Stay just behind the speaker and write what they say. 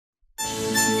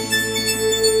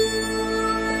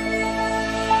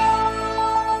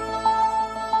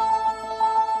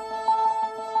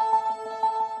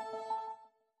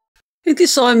In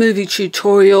this iMovie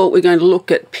tutorial, we're going to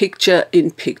look at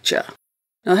picture-in-picture.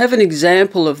 Now, I have an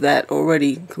example of that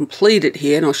already completed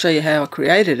here, and I'll show you how I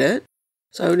created it.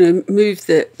 So I'm going to move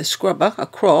the scrubber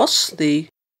across the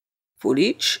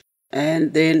footage,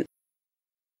 and then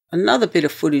another bit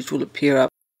of footage will appear up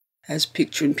as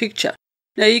picture-in-picture.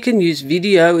 Now, you can use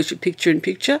video as your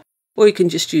picture-in-picture, or you can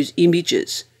just use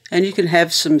images. And you can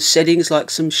have some settings like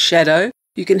some shadow.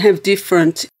 You can have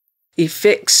different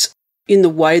effects in the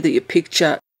way that your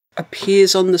picture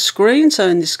appears on the screen. So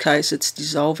in this case, it's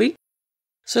dissolving.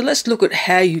 So let's look at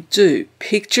how you do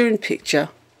picture-in-picture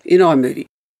in iMovie.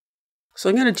 So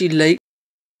I'm going to delete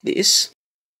this,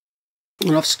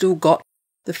 and I've still got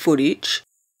the footage,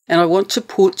 and I want to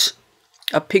put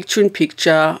a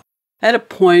picture-in-picture at a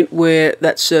point where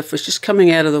that surface is just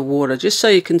coming out of the water, just so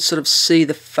you can sort of see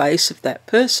the face of that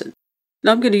person.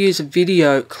 Now I'm going to use a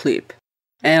video clip,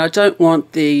 and I don't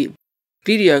want the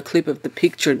video clip of the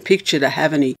picture-in-picture to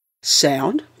have any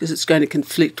sound, because it's going to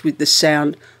conflict with the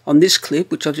sound on this clip,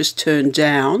 which I've just turned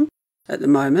down at the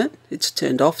moment. It's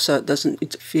turned off so it doesn't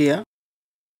interfere.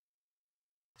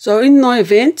 So in my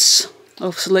events,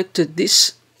 I've selected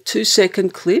this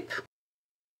 2-second clip.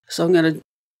 So I'm going to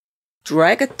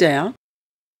drag it down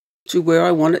to where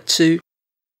I want it to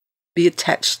be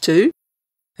attached to,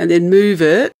 and then move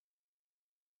it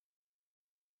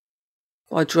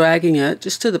by dragging it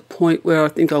just to the point where I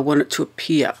think I want it to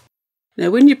appear. Now,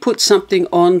 when you put something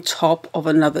on top of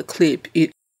another clip,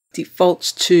 it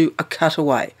defaults to a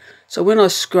cutaway. So when I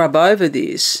scrub over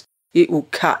this, it will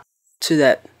cut to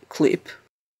that clip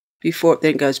before it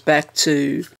then goes back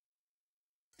to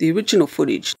the original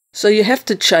footage. So you have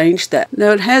to change that.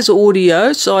 Now, it has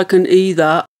audio, so I can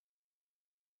either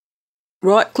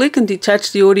right-click and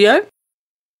detach the audio,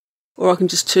 or I can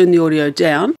just turn the audio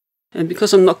down. And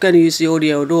because I'm not going to use the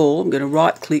audio at all, I'm going to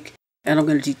right-click and I'm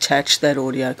going to detach that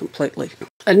audio completely.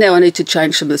 And now I need to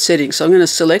change some of the settings. So I'm going to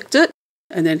select it,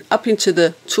 and then up into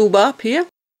the toolbar up here,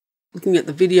 looking at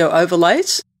the video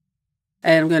overlays,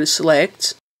 and I'm going to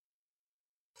select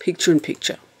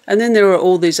picture-in-picture. And then there are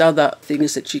all these other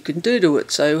things that you can do to it.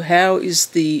 So how is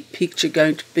the picture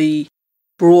going to be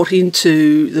brought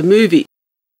into the movie?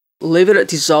 We'll leave it at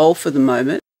dissolve for the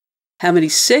moment. How many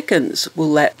seconds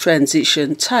will that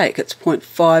transition take? It's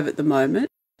 0.5 at the moment.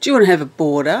 Do you want to have a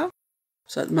border?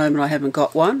 So at the moment I haven't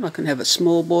got one. I can have a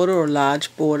small border or a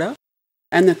large border.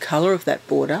 And the colour of that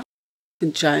border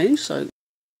can change. So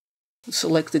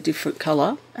select a different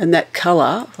colour. And that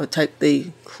colour, if I take the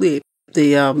clip,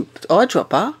 the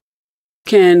eyedropper,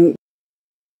 can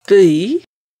be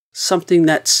something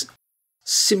that's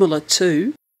similar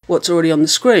to what's already on the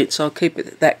screen. So I'll keep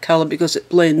it that colour because it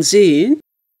blends in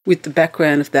with the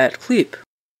background of that clip.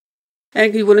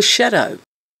 And you want a shadow.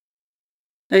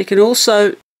 Now you can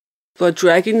also, by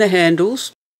dragging the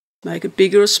handles, make it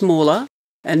bigger or smaller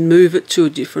and move it to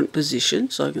a different position.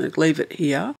 So I'm going to leave it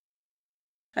here.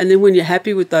 And then when you're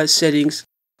happy with those settings,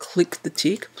 click the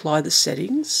tick, apply the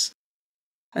settings,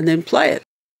 and then play it.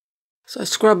 So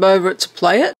scrub over it to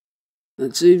play it.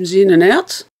 It zooms in and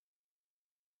out.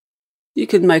 You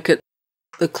can make it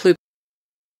the clip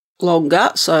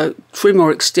longer, so trim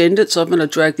or extend it. So I'm going to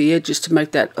drag the edges to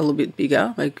make that a little bit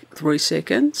bigger, make 3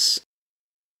 seconds.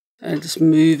 And just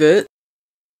move it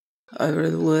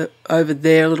over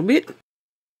there a little bit.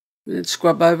 And then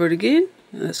scrub over it again.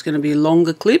 And that's going to be a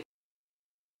longer clip.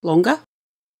 Longer.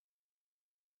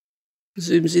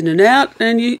 Zooms in and out,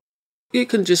 and you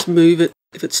can just move it.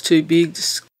 If it's too big,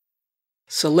 just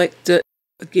select it.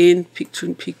 Again,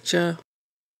 picture-in-picture.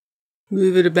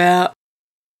 Move it about.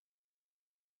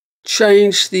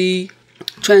 Change the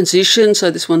transition.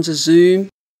 So this one's a zoom.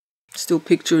 Still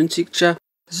picture-in-picture.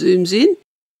 Zooms in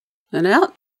and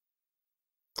out.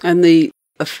 And the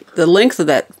length of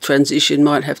that transition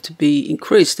might have to be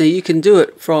increased. Now you can do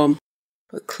it from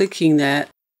clicking that.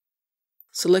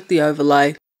 Select the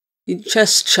overlay. You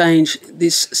just change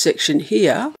this section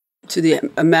here to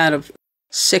the amount of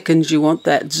seconds you want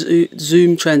that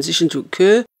zoom transition to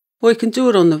occur, or you can do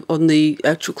it on the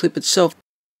actual clip itself.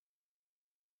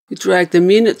 You drag them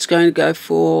in, it's going to go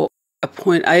for a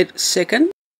 0.8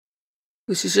 second,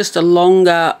 which is just a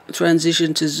longer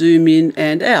transition to zoom in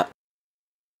and out.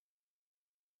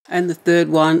 And the third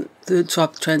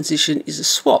type of transition is a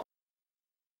swap.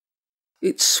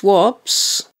 It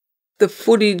swaps the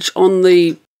footage on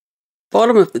the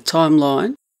bottom of the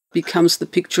timeline, becomes the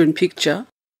picture-in-picture,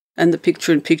 and the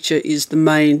picture-in-picture is the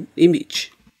main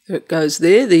image. So it goes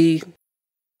there, the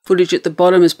footage at the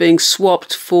bottom is being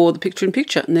swapped for the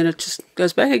picture-in-picture, and then it just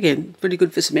goes back again. Pretty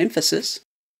good for some emphasis.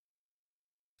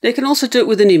 Now you can also do it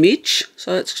with an image,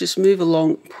 so let's just move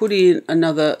along, put in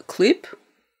another clip.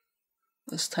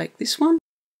 Let's take this one,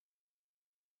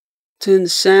 turn the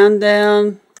sound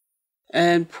down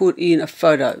and put in a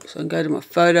photo. So I can go to my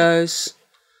photos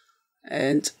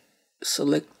and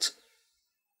select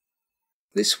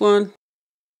this one,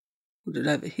 put it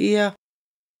over here.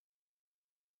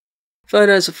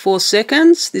 Photos are 4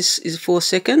 seconds. This is 4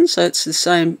 seconds, so it's the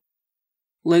same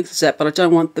length as that, but I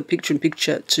don't want the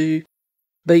picture-in-picture to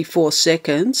be 4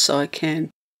 seconds, so I can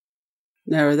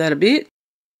narrow that a bit,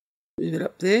 move it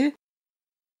up there.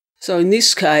 So in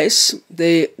this case,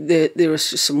 there is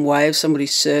just some waves, somebody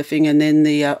surfing, and then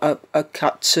a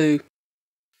cut to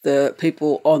the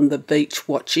people on the beach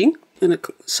watching. And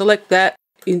select that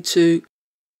into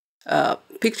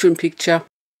picture-in-picture.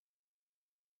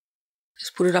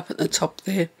 Just put it up at the top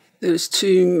there. There's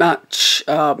too much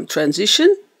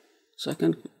transition, so I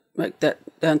can make that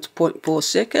down to 0.4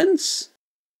 seconds.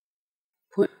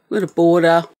 Put a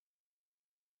border.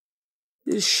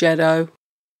 There's shadow.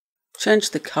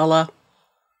 Change the colour.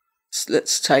 So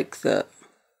let's take the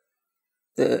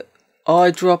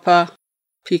eyedropper,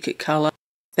 pick a colour.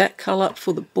 That colour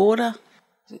for the border.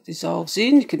 It dissolves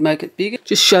in. You could make it bigger.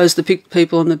 Just shows the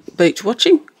people on the beach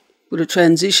watching. Put a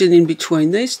transition in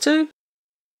between these two.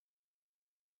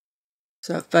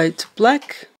 So fade to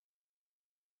black.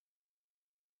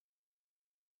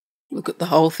 Look at the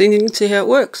whole thing and see how it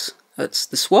works. That's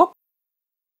the swap.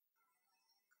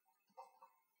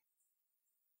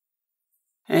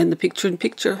 And the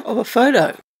picture-in-picture of a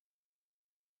photo.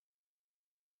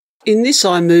 In this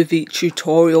iMovie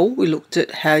tutorial, we looked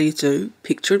at how you do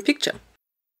picture-in-picture.